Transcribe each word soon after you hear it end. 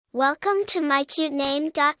Welcome to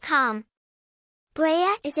mycutename.com.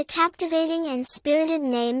 Breia is a captivating and spirited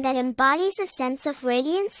name that embodies a sense of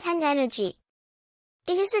radiance and energy.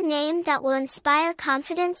 It is a name that will inspire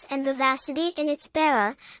confidence and vivacity in its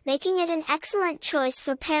bearer, making it an excellent choice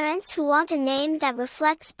for parents who want a name that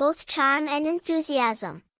reflects both charm and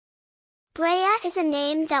enthusiasm. Breia is a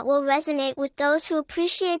name that will resonate with those who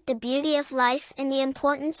appreciate the beauty of life and the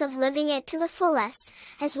importance of living it to the fullest,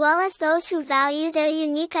 as well as those who value their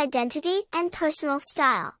unique identity and personal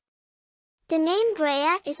style. The name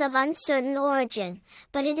Breia is of uncertain origin,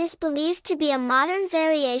 but it is believed to be a modern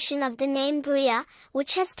variation of the name Breia,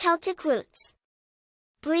 which has Celtic roots.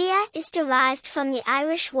 Breia is derived from the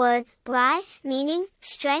Irish word brai, meaning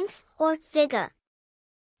strength or vigor.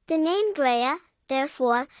 The name Breia,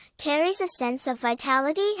 therefore, carries a sense of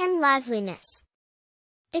vitality and liveliness.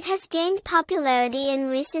 It has gained popularity in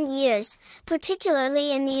recent years,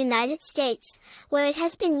 particularly in the United States, where it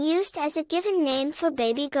has been used as a given name for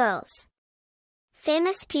baby girls.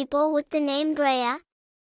 Famous people with the name Breia.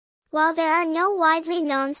 While there are no widely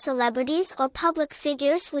known celebrities or public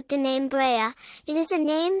figures with the name Breia, it is a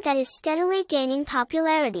name that is steadily gaining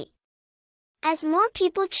popularity. As more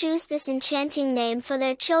people choose this enchanting name for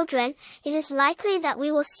their children, it is likely that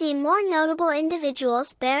we will see more notable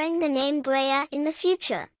individuals bearing the name Breia in the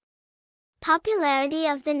future. Popularity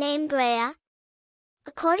of the name Breia.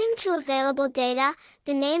 According to available data,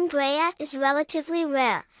 the name Breia is relatively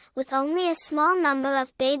rare, with only a small number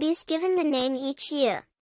of babies given the name each year.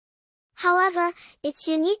 However, its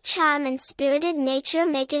unique charm and spirited nature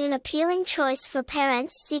make it an appealing choice for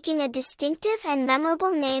parents seeking a distinctive and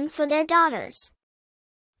memorable name for their daughters.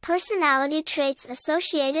 Personality traits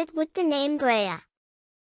associated with the name Breia.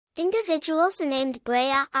 Individuals named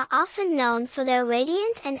Breia are often known for their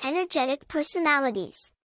radiant and energetic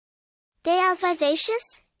personalities. They are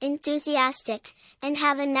vivacious, enthusiastic, and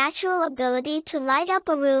have a natural ability to light up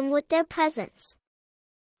a room with their presence.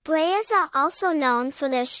 Breias are also known for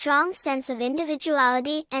their strong sense of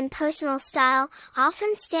individuality and personal style,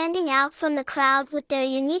 often standing out from the crowd with their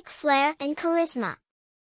unique flair and charisma.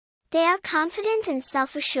 They are confident and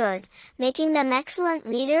self-assured, making them excellent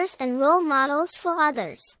leaders and role models for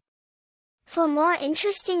others. For more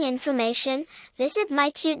interesting information, visit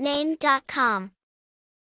mycutename.com.